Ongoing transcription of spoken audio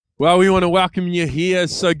Well, we want to welcome you here.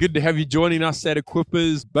 So good to have you joining us at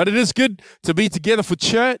Equippers. But it is good to be together for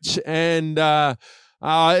church. And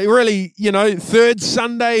really, third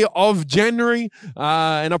Sunday of January.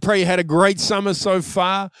 And I pray you had a great summer so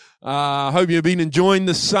far. I hope you've been enjoying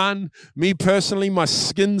the sun. Me personally, my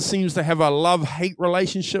skin seems to have a love-hate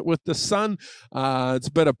relationship with the sun. It's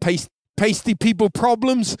a bit of pasty people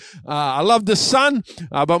problems. I love the sun,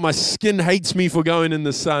 but my skin hates me for going in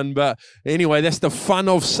the sun. But anyway, that's the fun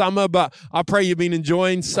of summer. But I pray you've been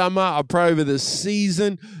enjoying summer. I pray over this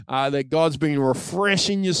season that God's been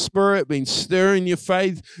refreshing your spirit, been stirring your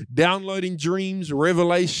faith, downloading dreams,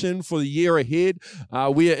 revelation for the year ahead.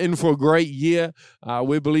 We are in for a great year.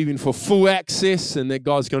 We're believing for full access and that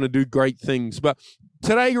God's going to do great things. But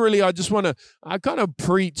today, really, I just want to kind of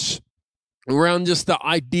preach around just the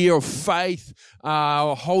idea of faith,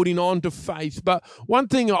 holding on to faith. But one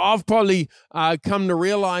thing I've probably come to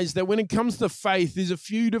realize that when it comes to faith, there's a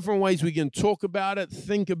few different ways we can talk about it,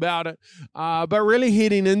 think about it, but really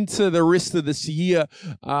heading into the rest of this year,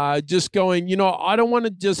 just going, I don't want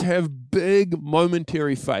to just have big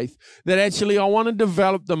momentary faith, that actually I want to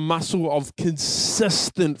develop the muscle of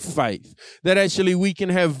consistent faith, that actually we can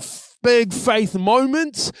have big faith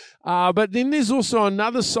moments, but then there's also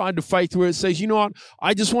another side of faith where it says, you know what,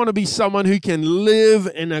 I just want to be someone who can live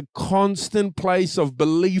in a constant place of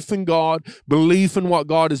belief in God, belief in what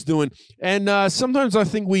God is doing. And sometimes I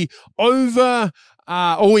think we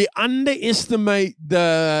we underestimate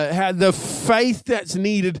the faith that's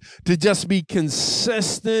needed to just be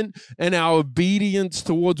consistent in our obedience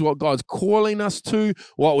towards what God's calling us to,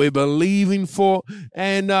 what we're believing for.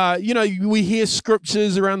 And, we hear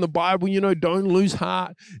scriptures around the Bible, don't lose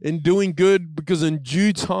heart in doing good because in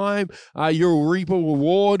due time you'll reap a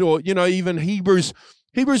reward, or, even Hebrews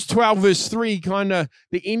 12 verse 3, kind of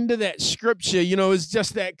the end of that scripture, is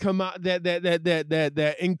just that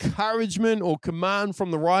that encouragement or command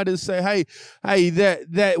from the writers, say, hey,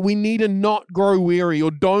 that we need to not grow weary,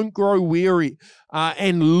 or don't grow weary,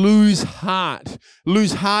 and lose heart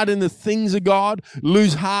in the things of God,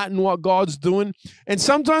 lose heart in what God's doing. And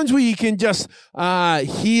sometimes we can just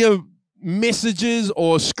hear messages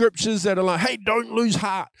or scriptures that are like, hey, don't lose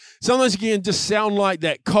heart. Sometimes you can just sound like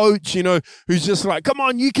that coach, who's just like, come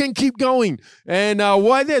on, you can keep going. And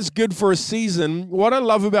why that's good for a season, what I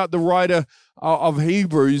love about the writer of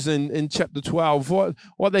Hebrews in chapter 12,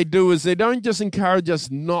 what they do is they don't just encourage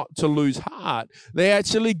us not to lose heart. They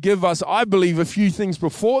actually give us, I believe, a few things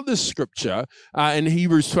before this scripture in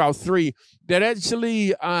Hebrews 12:3 that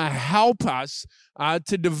actually help us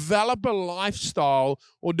to develop a lifestyle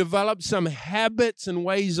or develop some habits and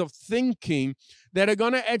ways of thinking that are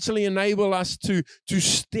going to actually enable us to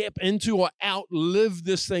step into or outlive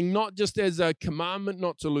this thing, not just as a commandment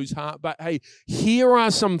not to lose heart, but hey, here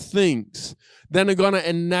are some things that are going to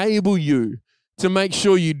enable you to make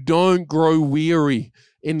sure you don't grow weary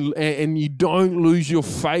and you don't lose your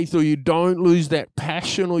faith, or you don't lose that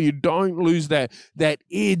passion, or you don't lose that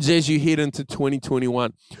edge as you head into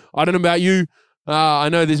 2021. I don't know about you. I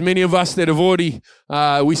know there's many of us that have already,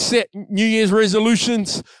 we set New Year's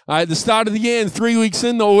resolutions at the start of the year, and 3 weeks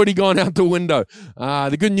in, they're already gone out the window.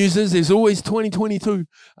 The good news is there's always 2022.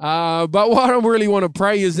 But what I really want to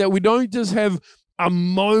pray is that we don't just have a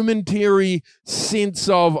momentary sense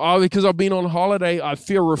of, because I've been on holiday, I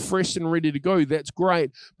feel refreshed and ready to go. That's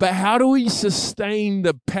great. But how do we sustain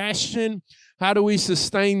the passion? How do we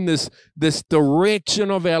sustain this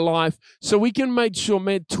direction of our life so we can make sure,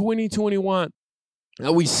 2021,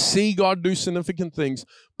 that we see God do significant things,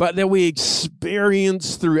 but that we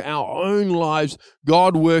experience through our own lives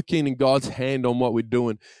God working and God's hand on what we're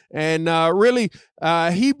doing. And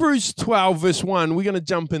Hebrews 12 verse 1, we're going to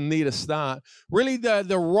jump in there to start. Really,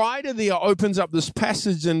 the writer there opens up this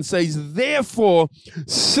passage and says, therefore,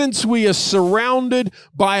 since we are surrounded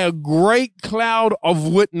by a great cloud of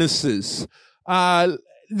witnesses.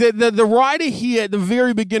 The writer here at the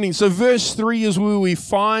very beginning, so verse 3 is where we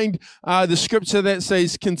find the scripture that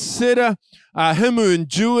says, consider him who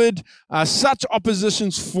endured such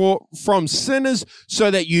oppositions from sinners, so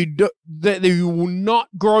that you will not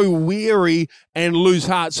grow weary and lose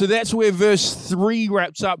heart. So that's where verse 3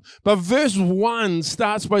 wraps up. But verse 1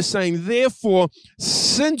 starts by saying, therefore,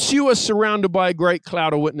 since you are surrounded by a great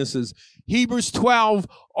cloud of witnesses. Hebrews 12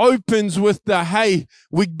 opens with hey,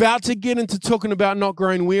 we're about to get into talking about not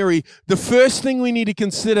growing weary. The first thing we need to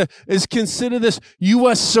consider this. You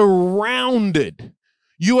are surrounded.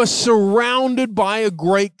 You are surrounded by a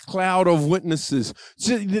great cloud of witnesses.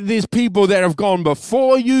 So there's people that have gone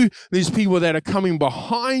before you. There's people that are coming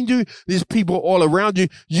behind you. There's people all around you.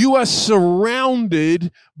 You are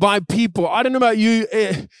surrounded by people. I don't know about you.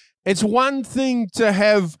 It's one thing to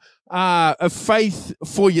have a faith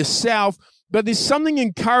for yourself, but there's something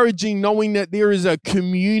encouraging knowing that there is a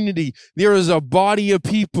community, there is a body of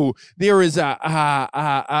people, there is an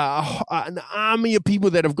army of people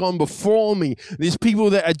that have gone before me. There's people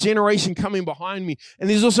that a generation coming behind me, and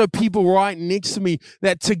there's also people right next to me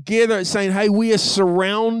that together are saying, hey, we are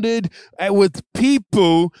surrounded with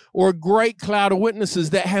people or a great cloud of witnesses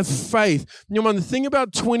that have faith. You know, the thing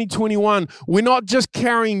about 2021, we're not just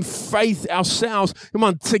carrying faith ourselves. Come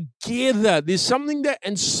on, together, there's something that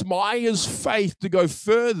inspires faith to go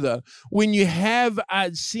further when you have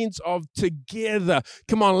a sense of together.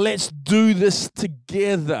 Come on, let's do this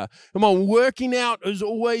together. Come on, working out is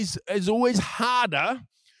always harder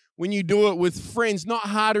when you do it with friends. Not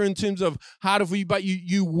harder in terms of harder for you, but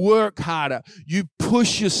you work harder. You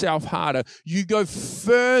push yourself harder. You go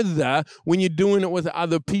further when you're doing it with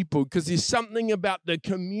other people, because there's something about the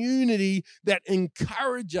community that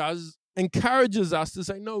encourages us to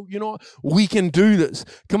say, no, you know what? We can do this.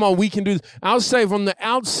 Come on, we can do this. I'll say from the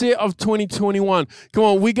outset of 2021, come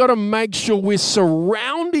on, we got to make sure we're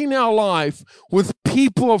surrounding our life with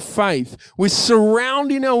people of faith. We're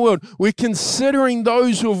surrounding our world. We're considering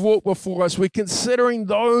those who have walked before us. We're considering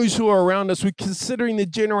those who are around us. We're considering the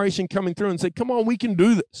generation coming through and say, come on, we can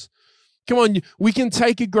do this. Come on, we can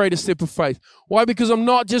take a greater step of faith. Why? Because I'm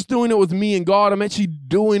not just doing it with me and God. I'm actually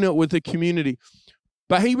doing it with the community.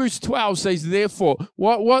 But Hebrews 12 says, therefore,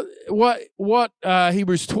 what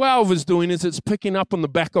Hebrews 12 is doing is it's picking up on the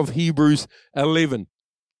back of Hebrews 11.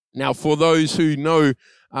 Now, for those who know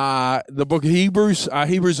the book of Hebrews,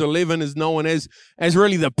 Hebrews 11 is known as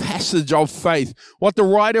really the passage of faith. What the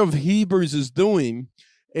writer of Hebrews is doing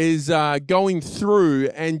is going through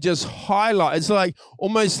and just highlight. It's like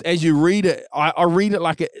almost as you read it, I read it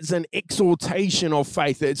like it's an exhortation of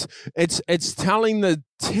faith. It's telling the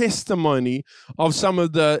testimony of some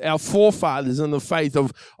of our forefathers in the faith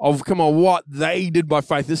of come on, what they did by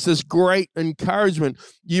faith. It's this great encouragement.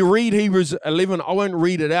 You read Hebrews 11, I won't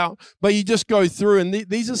read it out, but you just go through, and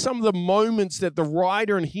these are some of the moments that the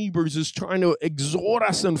writer in Hebrews is trying to exhort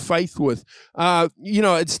us in faith with.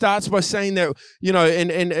 It starts by saying that,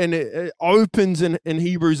 and it opens in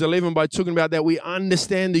Hebrews 11 by talking about that we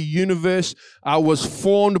understand the universe was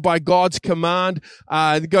formed by God's command.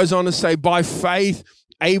 It goes on to say, by faith,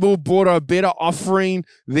 Abel brought a better offering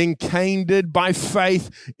than Cain did. By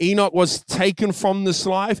faith, Enoch was taken from this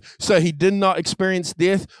life, so he did not experience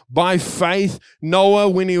death. By faith,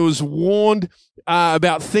 Noah, when he was warned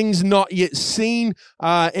about things not yet seen,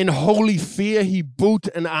 in holy fear, he built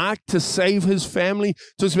an ark to save his family.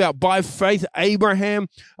 Talks about by faith, Abraham,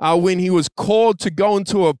 when he was called to go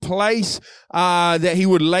into a place that he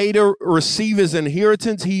would later receive his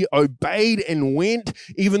inheritance, he obeyed and went,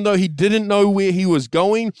 even though he didn't know where he was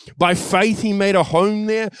going. By faith, he made a home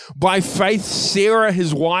there. By faith, Sarah,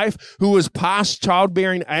 his wife, who was past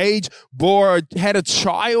childbearing age, had a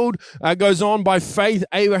child. Goes on, by faith,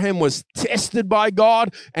 Abraham was tested by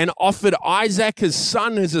God and offered Isaac, his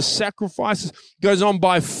son, as a sacrifice. Goes on,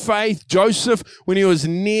 by faith, Joseph, when he was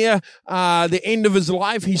near the end of his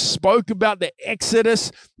life, he spoke about the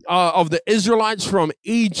exodus of the Israelites from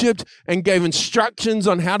Egypt and gave instructions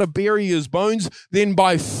on how to bury his bones. Then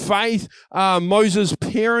by faith, Moses'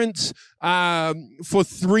 parents for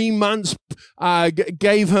 3 months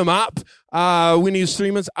gave him up when he was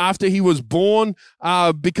 3 months after he was born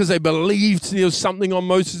because they believed there was something on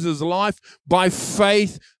Moses' life. By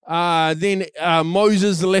faith, then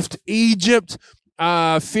Moses left Egypt,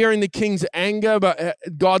 fearing the king's anger, but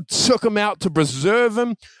God took him out to preserve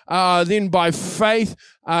him. Then by faith,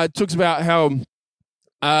 it talks about how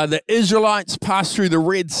the Israelites passed through the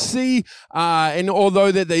Red Sea, and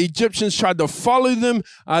although that the Egyptians tried to follow them,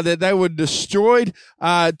 that they were destroyed.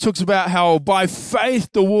 It talks about how by faith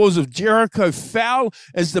the walls of Jericho fell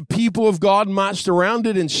as the people of God marched around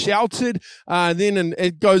it and shouted. Then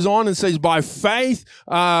it goes on and says, by faith,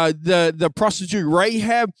 the prostitute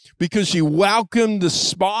Rahab, because she welcomed the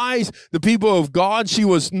spies, the people of God, she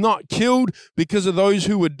was not killed because of those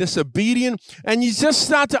who were disobedient. And you just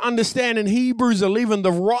start to understand in Hebrews 11,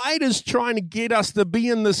 the writer's trying to get us to be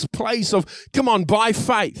in this place of, come on, by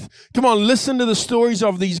faith. Come on, listen to the stories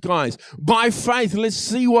of these guys. By faith, let's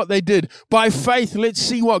see what they did. By faith, let's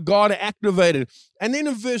see what God activated. And then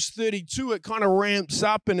in verse 32, it kind of ramps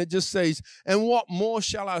up and it just says, and what more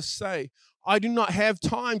shall I say? I do not have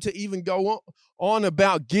time to even go on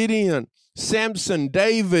about Gideon, Samson,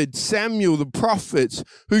 David, Samuel, the prophets,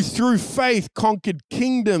 who through faith conquered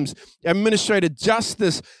kingdoms, administrated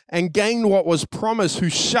justice, and gained what was promised, who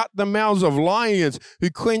shut the mouths of lions, who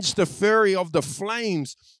quenched the fury of the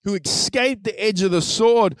flames, who escaped the edge of the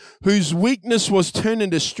sword, whose weakness was turned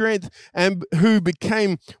into strength, and who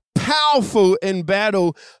became powerful in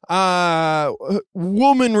battle.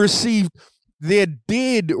 Woman received their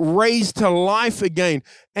dead raised to life again.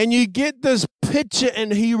 And you get this picture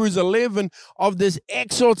in Hebrews 11 of this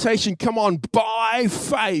exaltation. Come on, by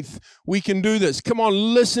faith, we can do this. Come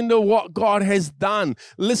on, listen to what God has done.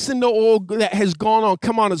 Listen to all that has gone on.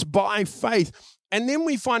 Come on, it's by faith. And then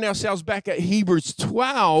we find ourselves back at Hebrews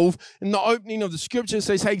 12 in the opening of the scripture. It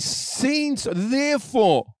says, hey, since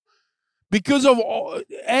therefore, because of,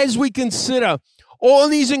 as we consider all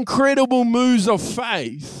these incredible moves of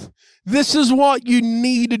faith, this is what you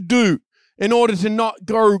need to do in order to not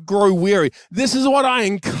grow weary. This is what I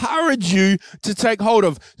encourage you to take hold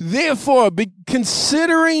of. Therefore,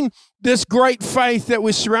 considering this great faith that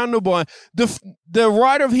we're surrounded by, the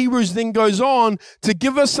writer of Hebrews then goes on to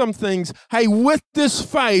give us some things. Hey, with this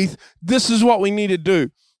faith, this is what we need to do.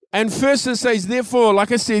 And first it says, therefore,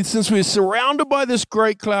 like I said, since we're surrounded by this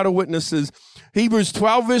great cloud of witnesses, Hebrews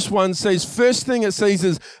 12 verse 1 says, first thing it says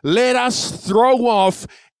is, let us throw off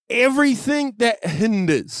everything that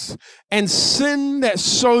hinders and sin that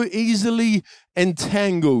so easily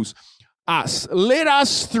entangles us. Let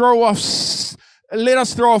us throw off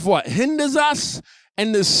what hinders us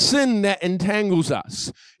and the sin that entangles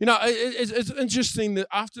us. You know, it's interesting that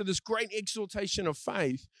after this great exaltation of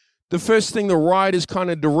faith, the first thing the writer is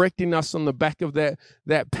kind of directing us on the back of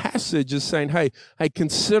that passage is saying, hey,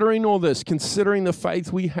 considering all this, considering the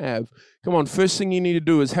faith we have, come on, first thing you need to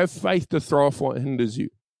do is have faith to throw off what hinders you.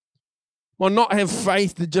 Well, not have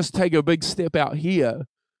faith to just take a big step out here,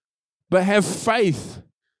 but have faith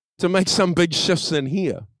to make some big shifts in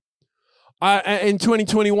here. In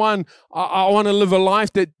 2021, I want to live a life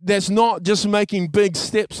that's not just making big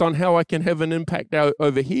steps on how I can have an impact out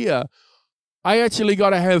over here. I actually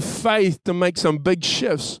got to have faith to make some big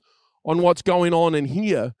shifts on what's going on in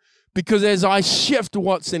here. Because as I shift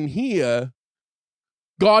what's in here,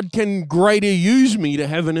 God can greater use me to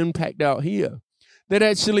have an impact out here. That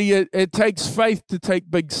actually it takes faith to take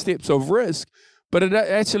big steps of risk, but it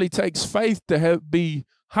actually takes faith to be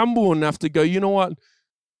humble enough to go, you know what?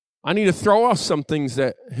 I need to throw off some things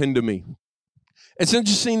that hinder me. It's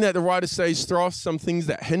interesting that the writer says throw off some things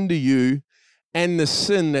that hinder you and the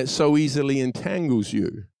sin that so easily entangles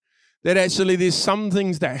you. That actually there's some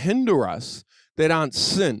things that hinder us that aren't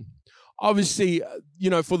sin. Obviously, you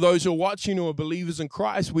know, for those who are watching who are believers in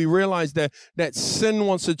Christ, we realize that sin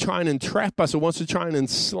wants to try and entrap us, it wants to try and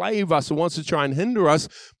enslave us, it wants to try and hinder us.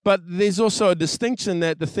 But there's also a distinction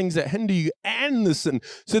that the things that hinder you and the sin.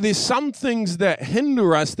 So there's some things that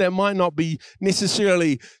hinder us that might not be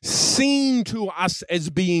necessarily seen to us as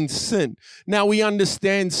being sin. Now, we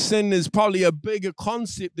understand sin is probably a bigger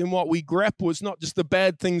concept than what we grapple. It's not just the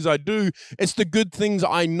bad things I do, it's the good things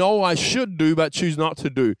I know I should do but choose not to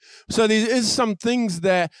do. So there is some things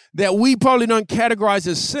that we probably don't categorize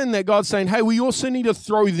as sin that God's saying, hey, we also need to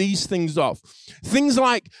throw these things off. Things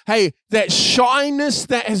like, hey, that shyness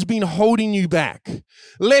that has been holding you back.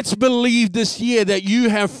 Let's believe this year that you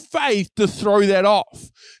have faith to throw that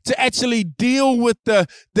off, to actually deal with the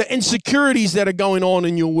insecurities that are going on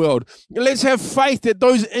in your world. Let's have faith that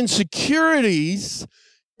those insecurities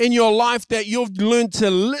in your life that you've learned to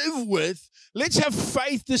live with, let's have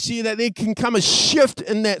faith this year that there can come a shift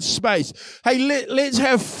in that space. Hey, let's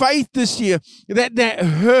have faith this year that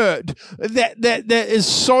hurt, that is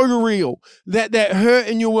so real, that hurt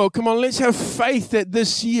in your world. Come on, let's have faith that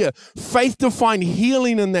this year, faith to find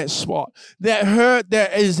healing in that spot. That hurt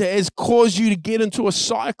that has caused you to get into a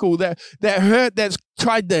cycle, that hurt that's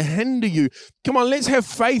tried to hinder you. Come on, let's have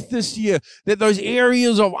faith this year that those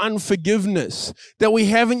areas of unforgiveness that we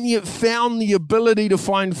haven't yet found the ability to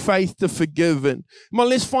find faith to forgive in. Come on,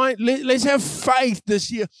 let's have faith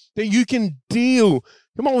this year that you can deal,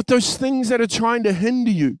 come on, with those things that are trying to hinder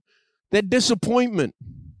you. That disappointment.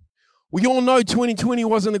 We all know 2020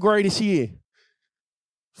 wasn't the greatest year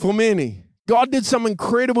for many. God did some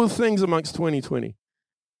incredible things amongst 2020.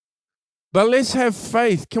 But let's have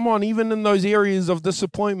faith, come on, even in those areas of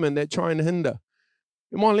disappointment that try and hinder.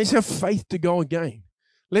 Come on, let's have faith to go again.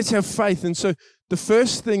 Let's have faith. And so the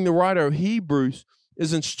first thing the writer of Hebrews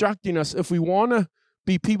is instructing us, if we want to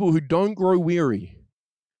be people who don't grow weary,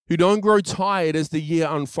 who don't grow tired as the year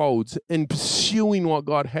unfolds in pursuing what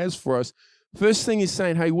God has for us, first thing he's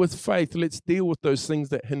saying, hey, with faith, let's deal with those things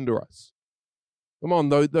that hinder us. Come on,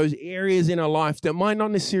 those areas in our life that might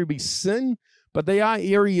not necessarily be sin, but they are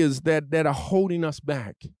areas that are holding us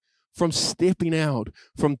back from stepping out,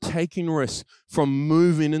 from taking risks, from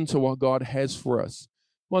moving into what God has for us.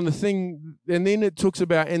 And then it talks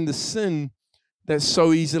about, and the sin that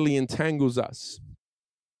so easily entangles us.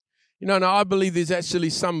 You know, now I believe there's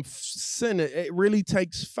actually some sin. It really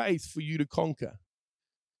takes faith for you to conquer.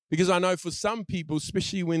 Because I know for some people,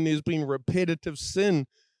 especially when there's been repetitive sin,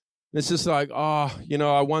 it's just like, I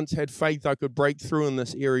once had faith I could break through in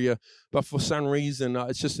this area, but for some reason,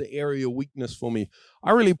 it's just an area of weakness for me.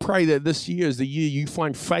 I really pray that this year is the year you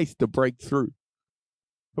find faith to break through.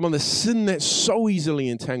 Come on, the sin that so easily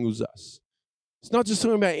entangles us. It's not just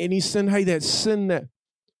talking about any sin. Hey, that sin that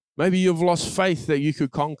maybe you've lost faith that you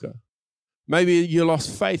could conquer. Maybe you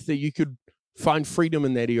lost faith that you could find freedom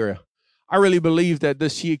in that area. I really believe that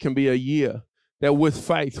this year can be a year that with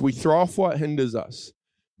faith, we throw off what hinders us.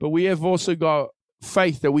 But we have also got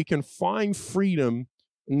faith that we can find freedom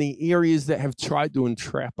in the areas that have tried to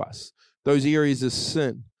entrap us. Those areas of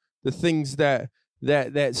sin, the things that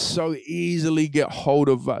so easily get hold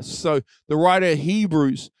of us. So the writer of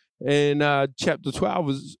Hebrews in chapter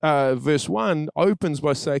 12, verse 1, opens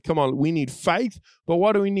by saying, come on, we need faith. But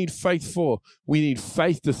what do we need faith for? We need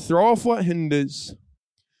faith to throw off what hinders.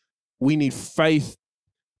 We need faith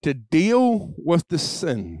to deal with the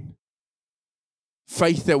sin.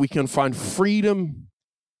 Faith that we can find freedom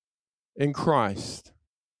in Christ.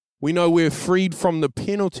 We know we're freed from the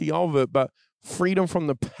penalty of it, but freedom from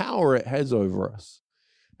the power it has over us.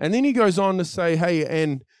 And then he goes on to say, hey,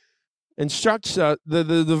 and instructs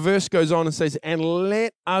the verse goes on and says, and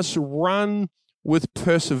let us run with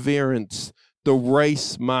perseverance the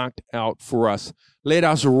race marked out for us. Let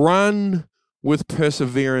us run with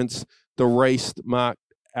perseverance the race marked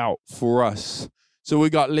out for us. So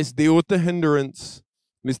we got, let's deal with the hindrance.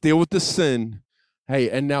 Let's deal with the sin.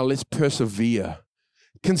 Hey, and now let's persevere.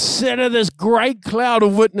 Consider this great cloud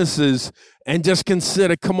of witnesses and just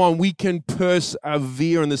consider, come on, we can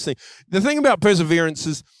persevere in this thing. The thing about perseverance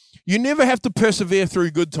is you never have to persevere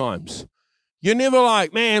through good times. You're never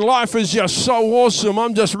like, man, life is just so awesome.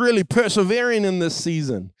 I'm just really persevering in this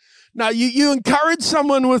season. Now, you encourage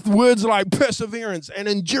someone with words like perseverance and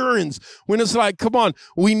endurance when it's like, come on,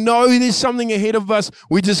 we know there's something ahead of us.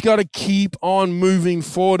 We just got to keep on moving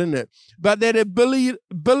forward in it. But that ability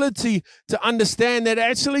to understand that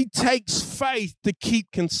actually takes faith to keep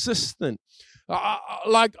consistent.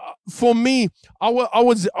 For me, I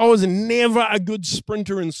was never a good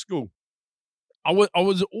sprinter in school. I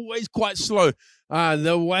was always quite slow.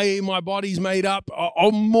 The way my body's made up,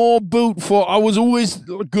 I'm more built for. I was always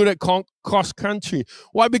good at cross country.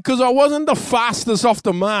 Why? Because I wasn't the fastest off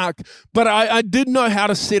the mark, but I did know how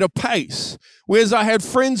to set a pace. Whereas I had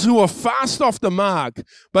friends who were fast off the mark,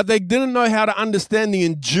 but they didn't know how to understand the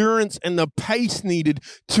endurance and the pace needed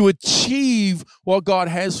to achieve what God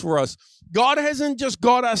has for us. God hasn't just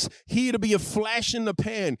got us here to be a flash in the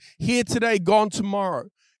pan, here today, gone tomorrow.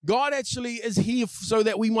 God actually is here so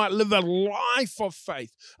that we might live a life of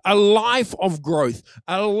faith, a life of growth,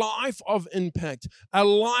 a life of impact, a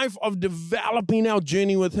life of developing our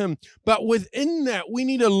journey with Him. But within that, we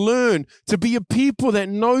need to learn to be a people that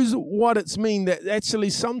knows what it's mean, that actually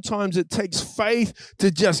sometimes it takes faith to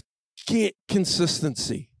just get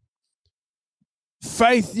consistency.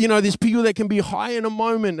 Faith, there's people that can be high in a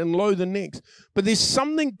moment and low the next. But there's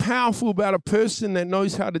something powerful about a person that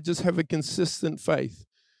knows how to just have a consistent faith.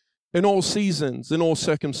 In all seasons, in all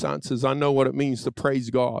circumstances, I know what it means to praise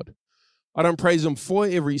God. I don't praise Him for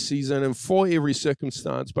every season and for every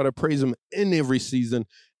circumstance, but I praise Him in every season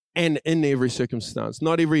and in every circumstance.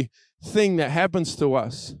 Not everything that happens to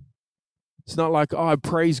us. It's not like, I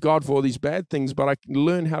praise God for all these bad things, but I can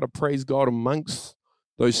learn how to praise God amongst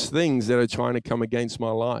those things that are trying to come against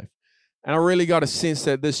my life. And I really got a sense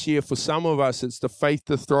that this year, for some of us, it's the faith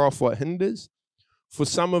to throw off what hinders. For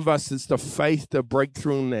some of us, it's the faith to break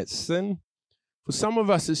through in that sin. For some of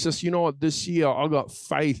us, it's just, this year I got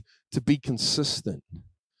faith to be consistent.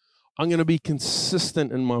 I'm going to be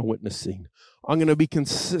consistent in my witnessing. I'm going to be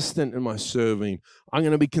consistent in my serving. I'm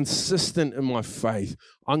going to be consistent in my faith.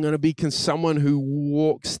 I'm going to be someone who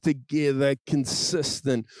walks together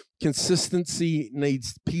consistent. Consistency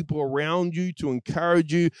needs people around you to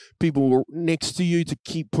encourage you, people next to you to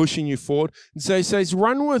keep pushing you forward. And so he says,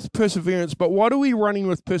 run with perseverance. But what are we running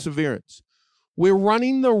with perseverance? We're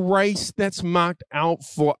running the race that's marked out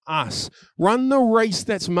for us. Run the race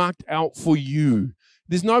that's marked out for you.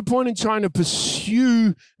 There's no point in trying to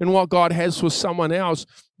pursue in what God has for someone else.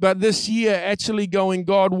 But this year, actually going,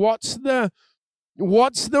 God, what's the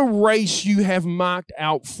race you have marked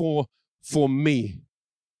out for me?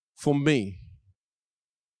 For me.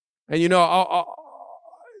 And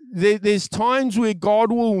there's times where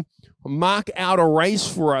God will mark out a race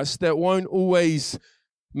for us that won't always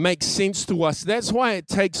make sense to us. That's why it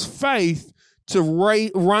takes faith to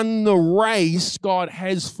run the race God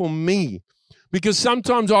has for me. Because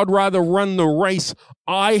sometimes I'd rather run the race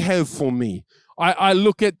I have for me. I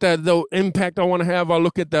look at the impact I want to have. I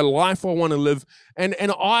look at the life I want to live, and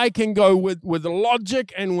I can go with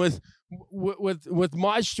logic and with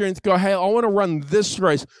my strength, go, hey, I want to run this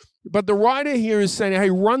race. But the writer here is saying, hey,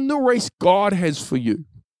 run the race God has for you.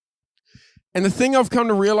 And the thing I've come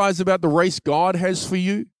to realize about the race God has for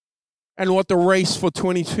you and what the race for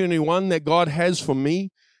 2021 that God has for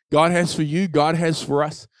me, God has for you, God has for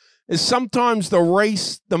us, is sometimes the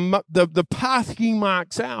race, the path he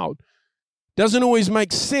marks out doesn't always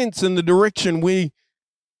make sense in the direction we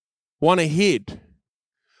want to head.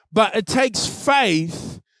 But it takes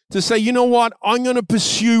faith to say, you know what, I'm going to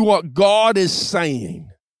pursue what God is saying.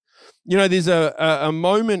 You know, there's a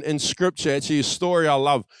moment in Scripture, actually a story I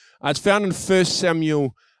love. It's found in 1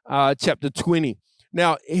 Samuel chapter 20.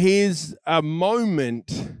 Now, here's a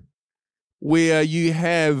moment where you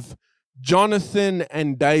have Jonathan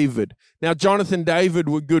and David. Now, Jonathan and David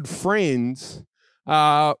were good friends,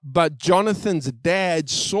 but Jonathan's dad,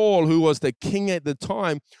 Saul, who was the king at the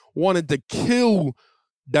time, wanted to kill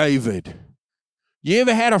David. You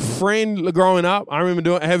ever had a friend growing up? I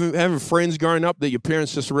remember having friends growing up that your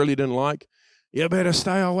parents just really didn't like. You better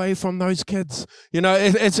stay away from those kids. You know,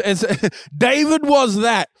 it's David was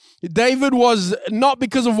that. David was not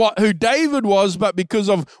because of who David was, but because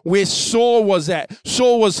of where Saul was at.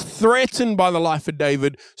 Saul was threatened by the life of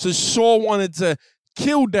David, so Saul wanted to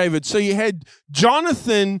kill David. So you had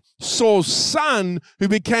Jonathan, Saul's son, who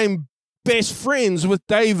became best friends with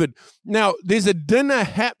David. Now, there's a dinner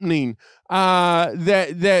happening that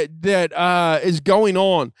is going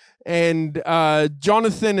on, and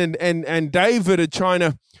Jonathan and David are trying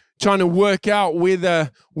to work out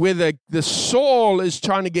whether the Saul is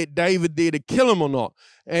trying to get David there to kill him or not.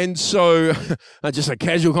 And so, just a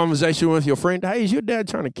casual conversation with your friend, hey, is your dad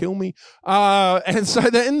trying to kill me? And so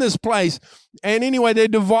they're in this place, and anyway, they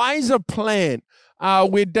devise a plan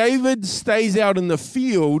where David stays out in the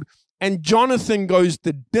field and Jonathan goes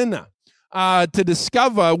to dinner to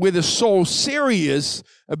discover whether Saul's serious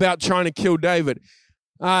about trying to kill David.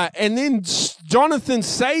 And then Jonathan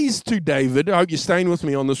says to David, I hope you're staying with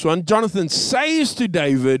me on this one, Jonathan says to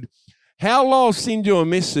David, how I'll send you a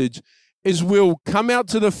message is we'll come out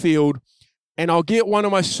to the field and I'll get one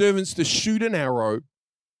of my servants to shoot an arrow.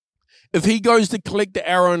 If he goes to collect the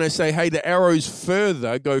arrow and I say, hey, the arrow's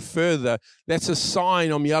further, go further, that's a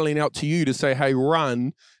sign I'm yelling out to you to say, hey,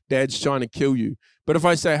 run, Dad's trying to kill you. But if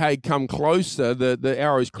I say, hey, come closer, the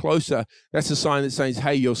arrow's closer, that's a sign that says,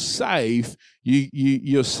 hey, you're safe,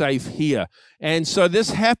 you're safe here. And so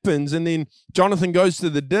this happens, and then Jonathan goes to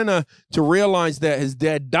the dinner to realize that his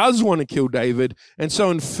dad does want to kill David. And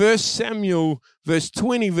so in 1 Samuel, verse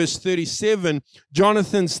 20, verse 37,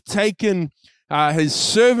 Jonathan's taken his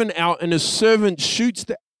servant out, and his servant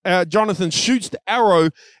Jonathan shoots the arrow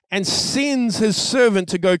and sends his servant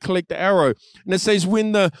to go collect the arrow. And it says,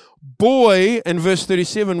 when the boy, in verse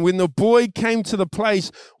 37, when the boy came to the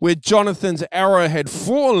place where Jonathan's arrow had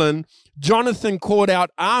fallen, Jonathan called out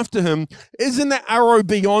after him, isn't the arrow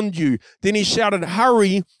beyond you? Then he shouted,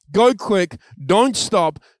 hurry, go quick, don't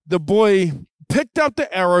stop. The boy picked up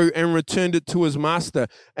the arrow and returned it to his master.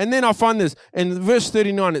 And then I find this, in verse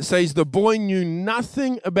 39, it says, the boy knew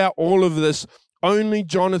nothing about all of this, only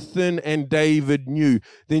Jonathan and David knew.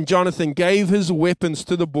 Then Jonathan gave his weapons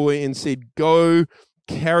to the boy and said, go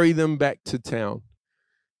carry them back to town.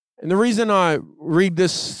 And the reason I read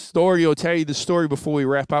this story or tell you the story before we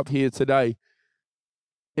wrap up here today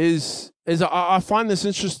is I find this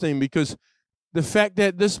interesting because the fact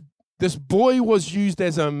that this boy was used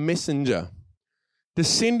as a messenger to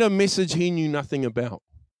send a message he knew nothing about.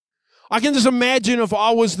 I can just imagine if I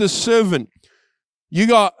was the servant.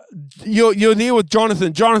 You're there with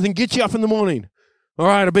Jonathan. Jonathan, get you up in the morning. All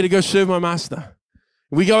right, I better go serve my master.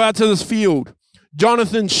 We go out to this field.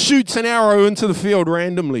 Jonathan shoots an arrow into the field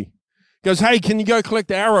randomly. Goes, hey, can you go collect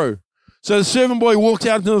the arrow? So the servant boy walks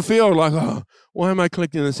out into the field like, oh, why am I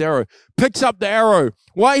collecting this arrow? Picks up the arrow.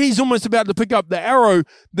 While he's almost about to pick up the arrow,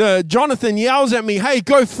 Jonathan yells at me, hey,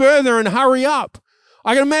 go further and hurry up.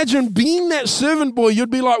 I can imagine being that servant boy, you'd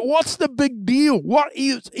be like, what's the big deal? What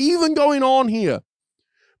is even going on here?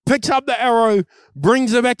 Picks up the arrow,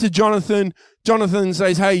 brings it back to Jonathan. Jonathan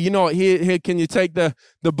says, hey, you know what, here, can you take the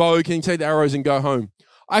bow, can you take the arrows and go home?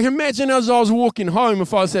 I can imagine as I was walking home,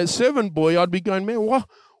 if I was that servant boy, I'd be going, man,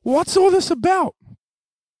 what's all this about?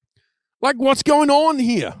 Like, what's going on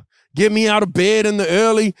here? Get me out of bed in the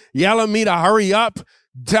early, yell at me to hurry up,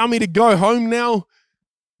 tell me to go home now,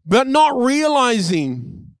 but not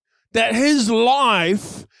realizing that his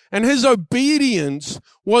life And his obedience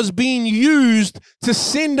was being used to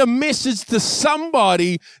send a message to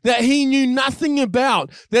somebody that he knew nothing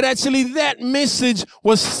about. That actually that message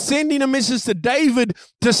was sending a message to David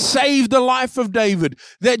to save the life of David.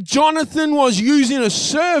 That Jonathan was using a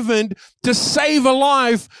servant to save a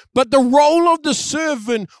life, but the role of the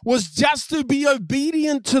servant was just to be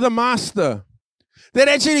obedient to the master. That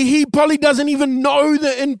actually he probably doesn't even know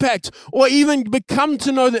the impact or even become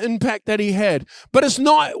to know the impact that he had. But it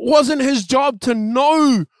wasn't his job to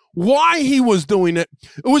know why he was doing it.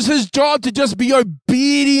 It was his job to just be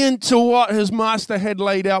obedient to what his master had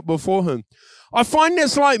laid out before him. I find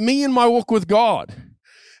that's like me in my walk with God.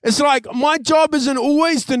 It's like my job isn't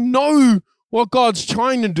always to know what God's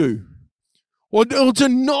trying to do or to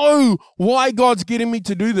know why God's getting me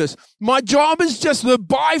to do this. My job is just to,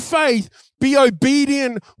 by faith, be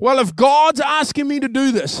obedient. Well, if God's asking me to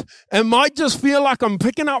do this, it might just feel like I'm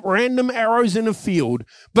picking up random arrows in a field.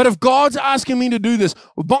 But if God's asking me to do this,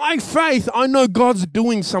 by faith, I know God's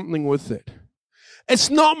doing something with it. It's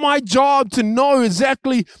not my job to know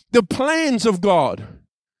exactly the plans of God,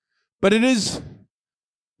 but it is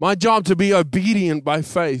my job to be obedient by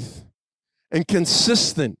faith and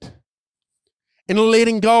consistent in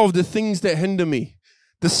letting go of the things that hinder me,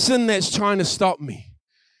 the sin that's trying to stop me.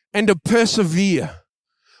 And to persevere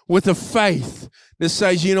with a faith that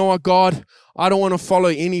says, you know what, God, I don't want to follow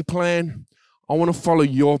any plan. I want to follow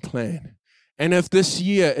your plan. And if this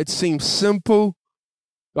year it seems simple,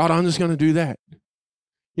 God, I'm just going to do that.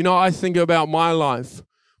 You know, I think about my life.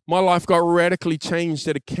 My life got radically changed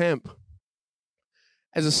at a camp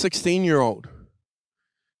as a 16-year-old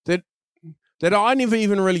that I never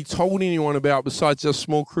even really told anyone about besides just a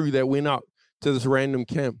small crew that went up to this random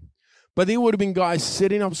camp. But there would have been guys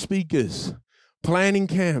setting up speakers, planning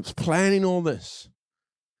camps, planning all this.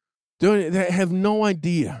 Doing it, they have no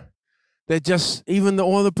idea. They're just, even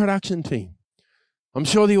all the production team. I'm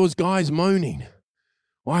sure there was guys moaning.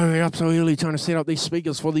 Why are we up so early trying to set up these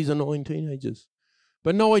speakers for these annoying teenagers?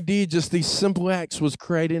 But no idea, just these simple acts was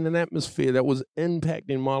creating an atmosphere that was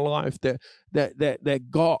impacting my life, that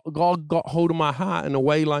God got hold of my heart in a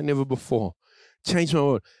way like never before. Changed my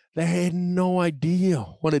world. They had no idea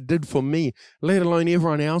what it did for me, let alone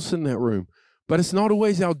everyone else in that room. But it's not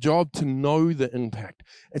always our job to know the impact.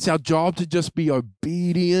 It's our job to just be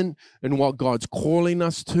obedient in what God's calling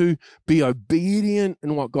us to, be obedient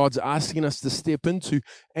in what God's asking us to step into,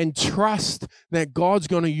 and trust that God's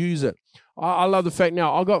going to use it. I love the fact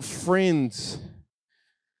now I've got friends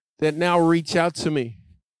that now reach out to me.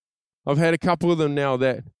 I've had a couple of them now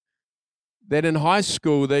that in high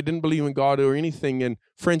school, they didn't believe in God or anything. And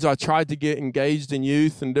friends, I tried to get engaged in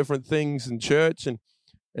youth and different things in church.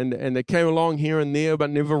 And they came along here and there, but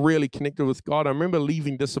never really connected with God. I remember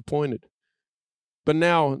leaving disappointed. But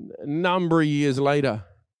now, a number of years later,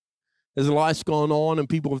 as life's gone on and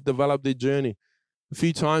people have developed their journey, a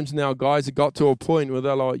few times now, guys have got to a point where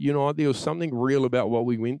they're like, you know what, there was something real about what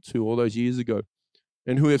we went to all those years ago.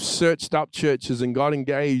 And who have searched up churches and got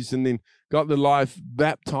engaged and then got their life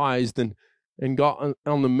baptized and got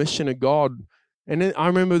on the mission of God. And then I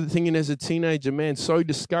remember thinking as a teenager, man, so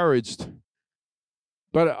discouraged.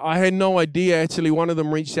 But I had no idea. Actually, one of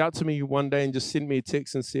them reached out to me one day and just sent me a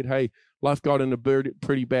text and said, hey, life got in a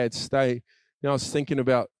pretty bad state. Now I was thinking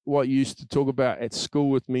about what you used to talk about at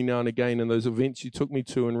school with me now and again and those events you took me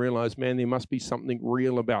to and realized, man, there must be something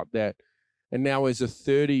real about that. And now as a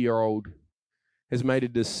 30-year-old has made a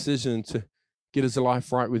decision to get his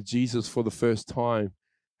life right with Jesus for the first time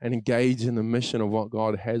and engage in the mission of what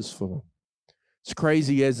God has for them. It's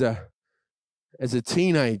crazy. As a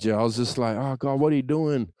teenager, I was just like, oh, God, what are you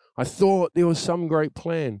doing? I thought there was some great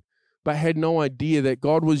plan, but had no idea that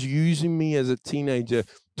God was using me as a teenager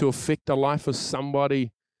to affect the life of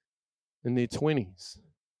somebody in their 20s.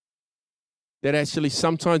 That actually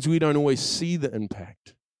sometimes we don't always see the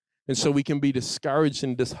impact, and so we can be discouraged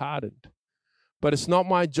and disheartened. But it's not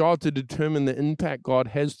my job to determine the impact God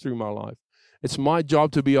has through my life. It's my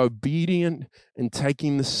job to be obedient and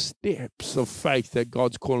taking the steps of faith that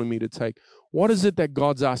God's calling me to take. What is it that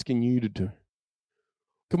God's asking you to do?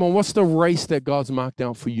 Come on, what's the race that God's marked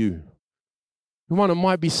out for you? Come on, it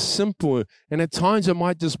might be simple, and at times it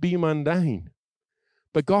might just be mundane.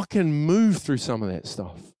 But God can move through some of that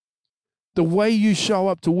stuff. The way you show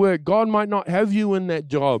up to work, God might not have you in that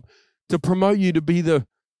job to promote you to be the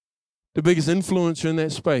biggest influencer in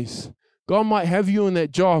that space. God might have you in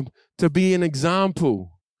that job to be an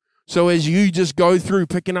example. So as you just go through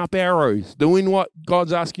picking up arrows, doing what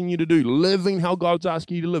God's asking you to do, living how God's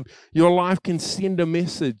asking you to live, your life can send a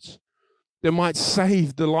message that might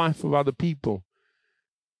save the life of other people.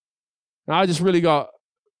 And I just really got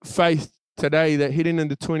faith today that heading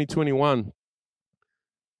into 2021,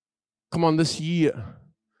 come on, this year,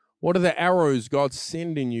 what are the arrows God's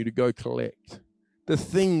sending you to go collect? The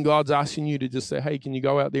thing God's asking you to just say, hey, can you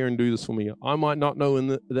go out there and do this for me? I might not know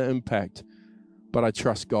the impact, but I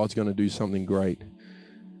trust God's going to do something great.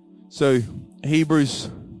 So Hebrews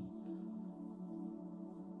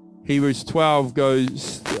 12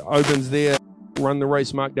 opens there, run the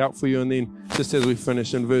race marked out for you, and then just as we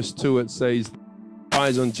finish in verse 2, it says,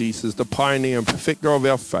 eyes on Jesus, the pioneer and perfecter of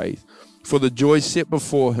our faith, for the joy set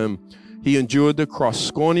before him, he endured the cross,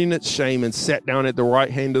 scorning its shame, and sat down at the right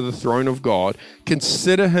hand of the throne of God.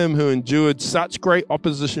 Consider him who endured such great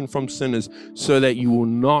opposition from sinners, so that you will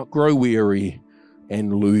not grow weary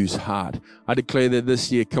and lose heart. I declare that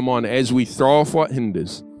this year, come on, as we throw off what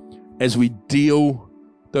hinders, as we deal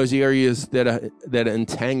those areas that are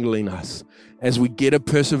entangling us, as we get a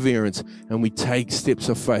perseverance and we take steps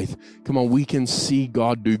of faith, come on, we can see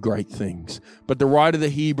God do great things. But the writer of the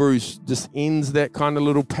Hebrews just ends that kind of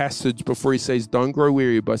little passage before he says, don't grow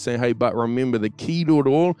weary, by saying, hey, but remember the key to it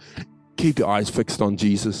all, keep your eyes fixed on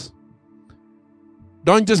Jesus.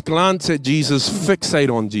 Don't just glance at Jesus,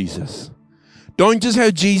 fixate on Jesus. Don't just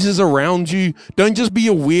have Jesus around you. Don't just be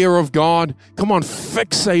aware of God. Come on,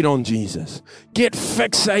 fixate on Jesus. Get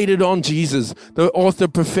fixated on Jesus, the author,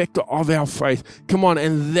 perfecter of our faith. Come on,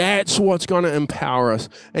 and that's what's going to empower us.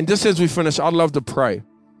 And just as we finish, I'd love to pray.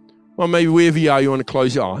 Well, maybe wherever you are, you want to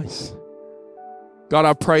close your eyes. God,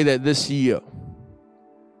 I pray that this year,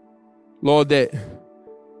 Lord, that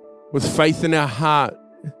with faith in our heart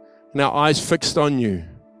and our eyes fixed on you,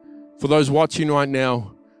 for those watching right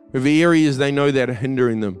now, with areas they know that are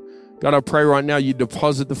hindering them. God, I pray right now you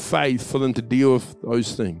deposit the faith for them to deal with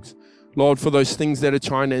those things. Lord, for those things that are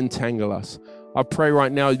trying to entangle us. I pray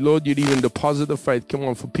right now, Lord, you'd even deposit the faith, come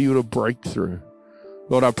on, for people to break through.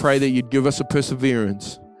 Lord, I pray that you'd give us a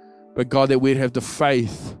perseverance, but God, that we'd have the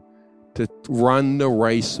faith to run the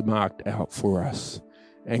race marked out for us.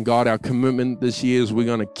 And God, our commitment this year is we're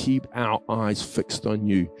going to keep our eyes fixed on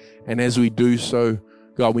you. And as we do so,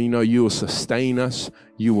 God, we know you will sustain us.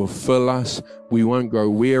 You will fill us. We won't grow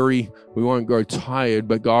weary. We won't grow tired.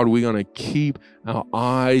 But God, we're going to keep our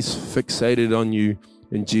eyes fixated on you.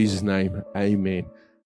 In Jesus' name, amen.